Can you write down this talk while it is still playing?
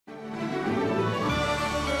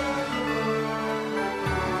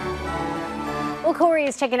Well, Corey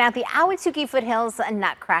is checking out the Ahwatukee Foothills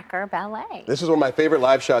Nutcracker Ballet. This is one of my favorite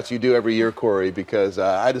live shots you do every year, Corey, because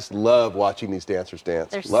I just love watching these dancers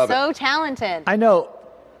dance. They're love so it. talented. I know.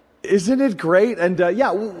 Isn't it great? And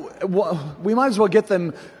yeah, we might as well get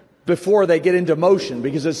them before they get into motion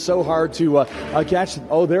because it's so hard to catch them.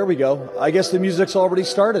 Oh, there we go. I guess the music's already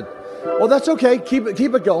started. Well, that's okay. Keep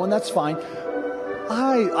it going. That's fine.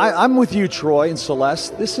 I'm with you, Troy and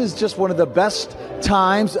Celeste. This is just one of the best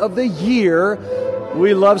times of the year.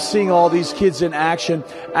 We love seeing all these kids in action.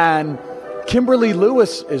 And Kimberly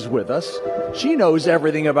Lewis is with us. She knows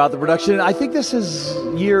everything about the production. And I think this is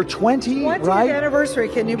year 20, 20th right? anniversary.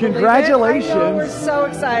 Can you believe it? Congratulations. I know, we're so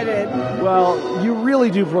excited. Well, you really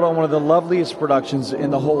do put on one of the loveliest productions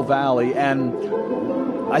in the whole valley. And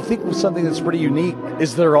I think something that's pretty unique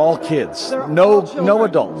is they're all kids. No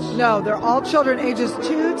adults. No, they're all children ages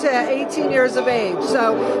 2 to 18 years of age.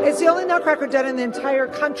 So it's the only Nutcracker done in the entire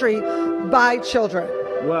country by children.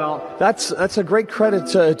 Well, that's a great credit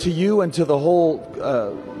to you and to the whole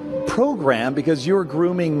program because you're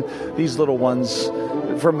grooming these little ones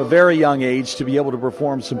from a very young age to be able to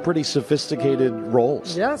perform some pretty sophisticated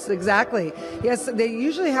roles. Yes, exactly. Yes, they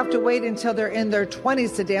usually have to wait until they're in their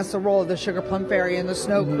 20s to dance the role of the Sugar Plum Fairy and the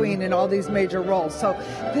Snow Queen and all these major roles. So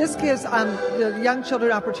this gives the young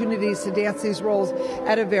children opportunities to dance these roles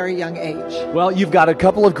at a very young age. Well, you've got a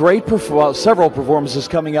couple of great, several performances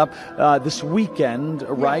coming up this weekend,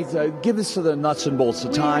 right? Yes. Give us the nuts and bolts,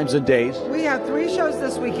 the times and days. We have 3 shows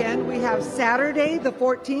this weekend. We have Saturday the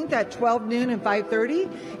 14th at 12 noon and 5:30,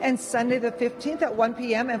 and Sunday the 15th at 1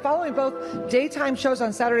 p.m. And following both daytime shows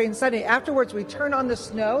on Saturday and Sunday, afterwards we turn on the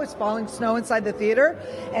snow. It's falling snow inside the theater,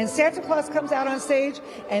 and Santa Claus comes out on stage,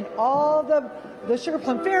 and all the Sugar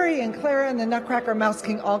Plum Fairy and Clara and the Nutcracker Mouse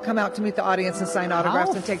King all come out to meet the audience and sign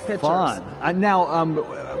autographs and take pictures. Fun. Now,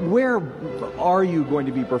 where are you going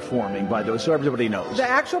to be performing, by the way, so everybody knows? The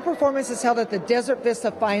actual performance is held at the Desert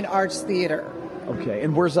Vista Fine Arts Theater. Okay,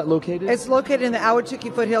 and where's that located? It's located in the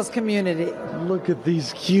Ahwatukee Foothills community. Look at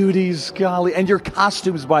these cuties, golly. And your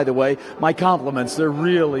costumes, by the way, my compliments. They're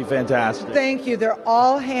really fantastic. Thank you. They're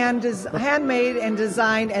all handmade and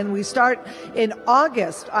designed, and we start in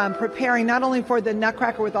August preparing not only for the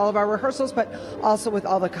Nutcracker with all of our rehearsals, but also with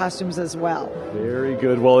all the costumes as well. Very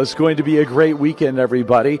good. Well, it's going to be a great weekend,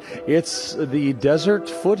 everybody. It's the Desert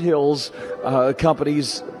Foothills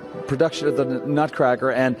Company's production of the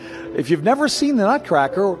Nutcracker, and if you've never seen the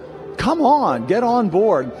Nutcracker, come on, get on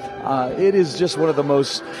board. It is just one of the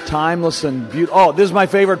most timeless and beautiful. Oh, this is my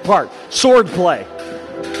favorite part: sword play.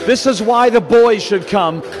 This is why the boys should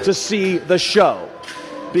come to see the show,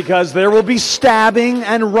 because there will be stabbing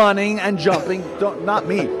and running and jumping. Not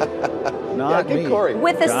me. Not me. Corey.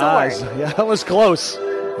 With a sword. Yeah, that was close.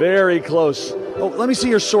 Very close. Oh, let me see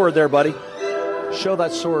your sword there, buddy. Show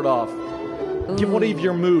that sword off. Give one of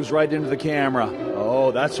your moves right into the camera.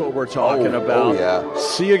 Oh, that's what we're talking about. Oh, yeah.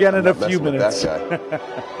 See you again in a few minutes.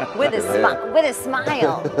 With a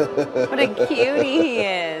smile. What a cutie he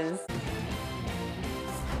is.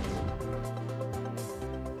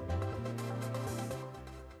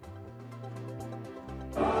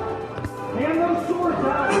 Hand those swords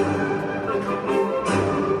out.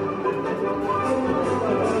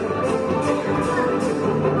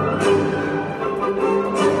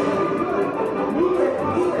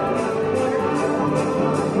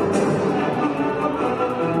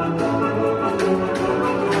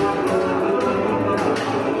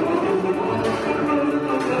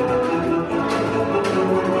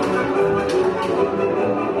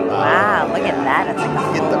 Look at that. It's like a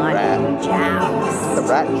full-on joust. The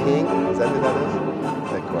Rat King? Is that who that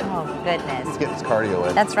is? Like, Oh, goodness. He's getting his cardio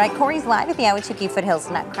in. That's right. Corey's live at the Ahwatukee Foothills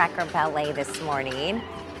Nutcracker Ballet this morning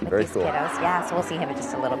with Very these cool. kiddos. Yeah, so we'll see him in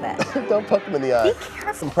just a little bit. Don't poke him in the eye. Be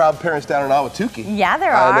careful. Some proud parents down in Ahwatukee. Yeah,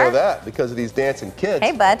 there are. I know that because of these dancing kids.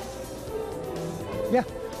 Hey, bud. Yeah.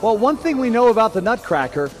 Well, one thing we know about the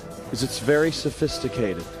Nutcracker is it's very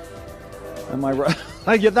sophisticated. Am I right?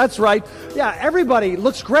 Yeah, that's right. Yeah, everybody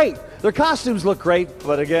looks great. Their costumes look great,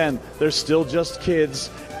 but again, they're still just kids.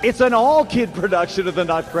 It's an all-kid production of the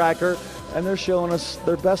Nutcracker, and they're showing us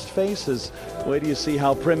their best faces. Wait till you see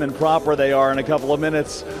how prim and proper they are in a couple of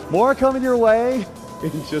minutes. More coming your way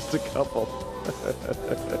in just a couple.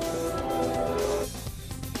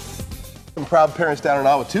 Some proud parents down in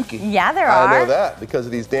Ahwatukee. Yeah, there are. I know that because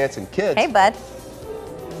of these dancing kids. Hey, bud.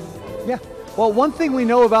 Yeah. Well, one thing we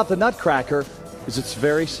know about the Nutcracker is it's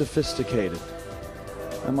very sophisticated.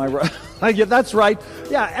 Am I right? Yeah, that's right.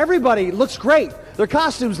 Yeah, everybody looks great. Their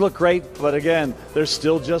costumes look great, but again, they're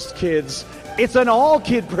still just kids. It's an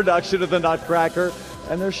all-kid production of the Nutcracker,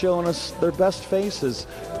 and they're showing us their best faces.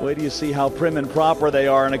 Wait till you see how prim and proper they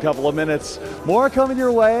are in a couple of minutes. More coming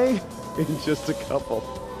your way in just a couple.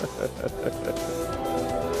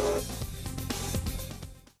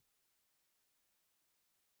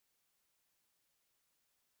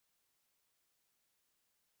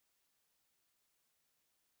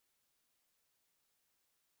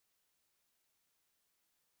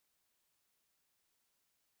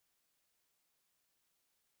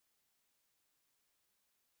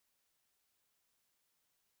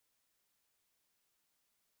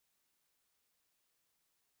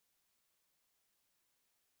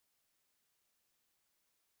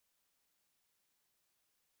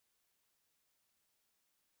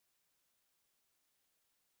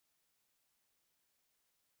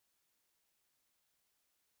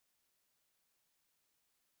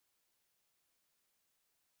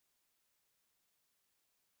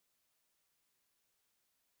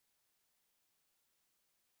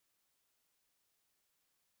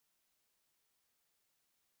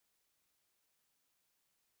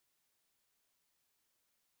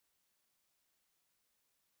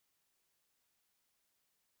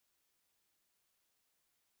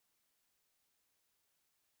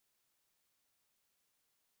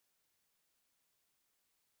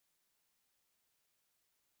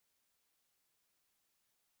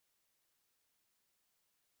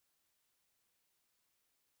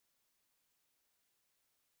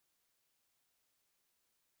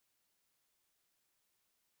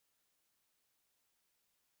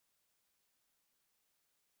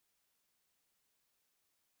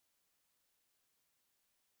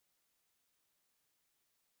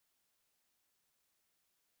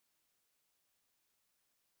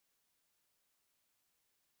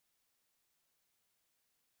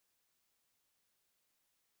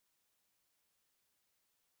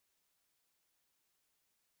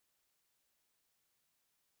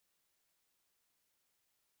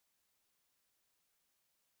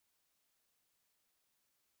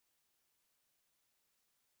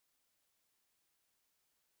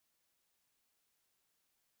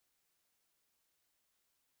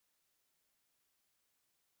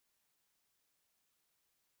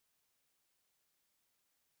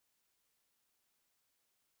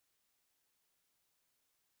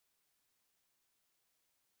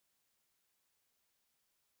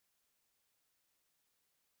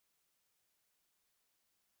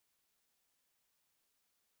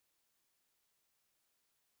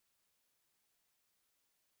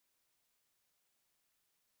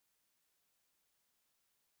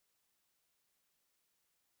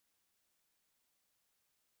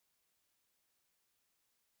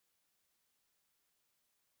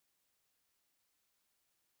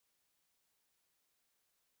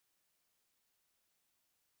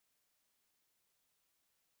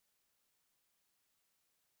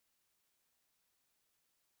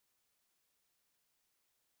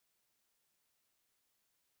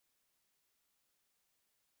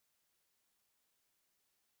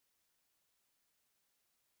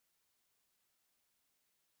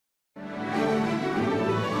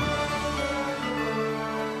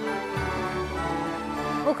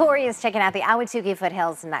 Well, Corey is checking out the Ahwatukee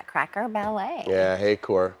Foothills Nutcracker Ballet. Yeah, hey,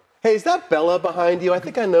 Cor. Hey, is that Bella behind you? I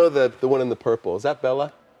think I know the one in the purple. Is that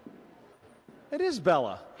Bella? It is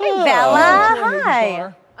Bella. Hey, Bella.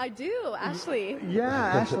 Hi. I do, Ashley. Yeah,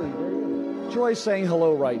 Ashley. Joy's saying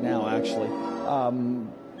hello right now, actually.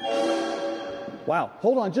 Wow.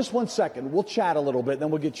 Hold on just one second. We'll chat a little bit, then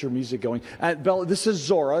we'll get your music going. Bella, this is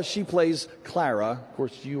Zora. She plays Clara. Of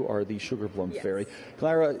course, you are the Sugar Plum Fairy.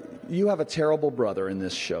 Clara, you have a terrible brother in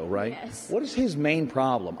this show, right? Yes. What is his main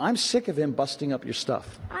problem? I'm sick of him busting up your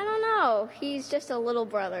stuff. I don't know. He's just a little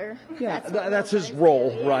brother. Yeah, that's his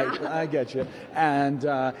role, right? I get you. And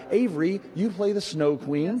Avery, you play the Snow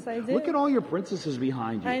Queen. Yes, I do. Look at all your princesses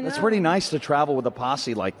behind you. I know. It's pretty nice to travel with a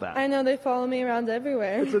posse like that. I know, they follow me around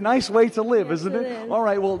everywhere. It's a nice way to live, Yes, isn't it it? is. All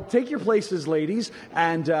right, well, take your places, ladies,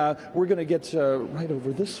 and we're going to get right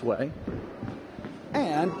over this way.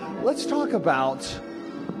 And let's talk about...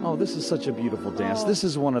 Oh, this is such a beautiful dance. This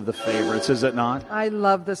is one of the favorites, is it not? I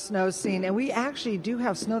love the snow scene, and we actually do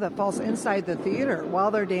have snow that falls inside the theater while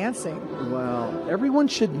they're dancing. Well, everyone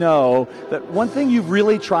should know that one thing you've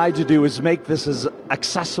really tried to do is make this as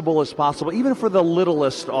accessible as possible, even for the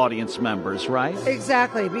littlest audience members, right?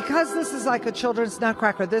 Exactly. Because this is like a children's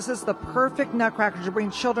nutcracker, this is the perfect nutcracker to bring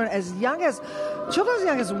children as young as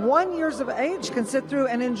 1 year of age can sit through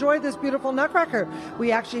and enjoy this beautiful nutcracker.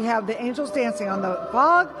 We actually have the angels dancing on the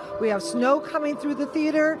fog. We have snow coming through the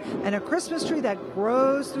theater and a Christmas tree that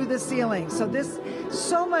grows through the ceiling. So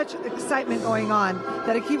so much excitement going on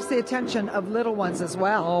that it keeps the attention of little ones as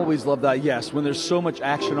well. Always love that. Yes, when there's so much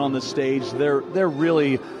action on the stage, they're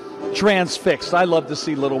really transfixed. I love to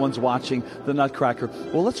see little ones watching the Nutcracker.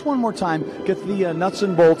 Well, let's one more time get the nuts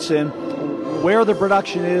and bolts in, where the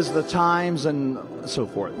production is, the times, and so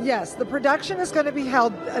forth. Yes, the production is going to be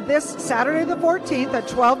held this Saturday the 14th at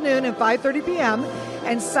 12 noon and 5:30 p.m.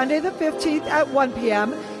 and Sunday the 15th at 1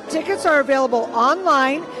 p.m. Tickets are available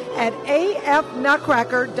online at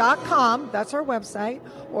afnutcracker.com. That's our website,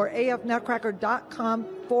 or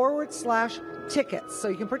afnutcracker.com/tickets. So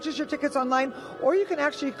you can purchase your tickets online, or you can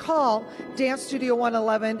actually call Dance Studio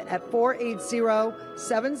 111 at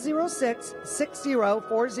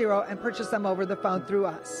 480-706-6040 and purchase them over the phone through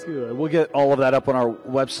us. Good. We'll get all of that up on our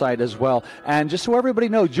website as well. And just so everybody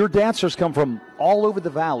knows, your dancers come from all over the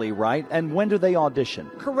valley, right? And when do they audition?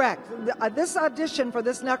 Correct. This audition for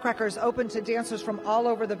this Nutcracker is open to dancers from all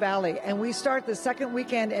over the valley, and we start the second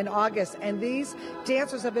weekend in August, and these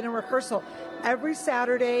dancers have been in rehearsal every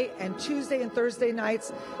Saturday and Tuesday and Thursday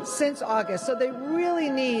nights since August. So they really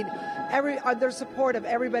need their support of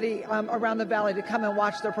everybody around the valley to come and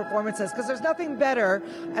watch their performances, because there's nothing better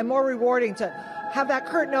and more rewarding to have that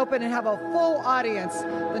curtain open and have a full audience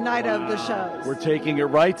the night of the shows. We're taking it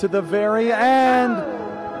right to the very end.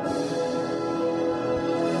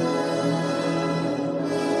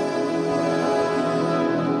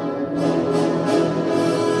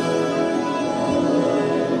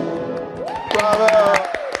 Bravo!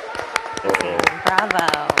 Bravo.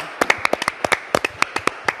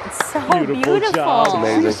 It's so Beautiful job.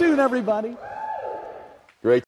 Amazing. See you soon, everybody.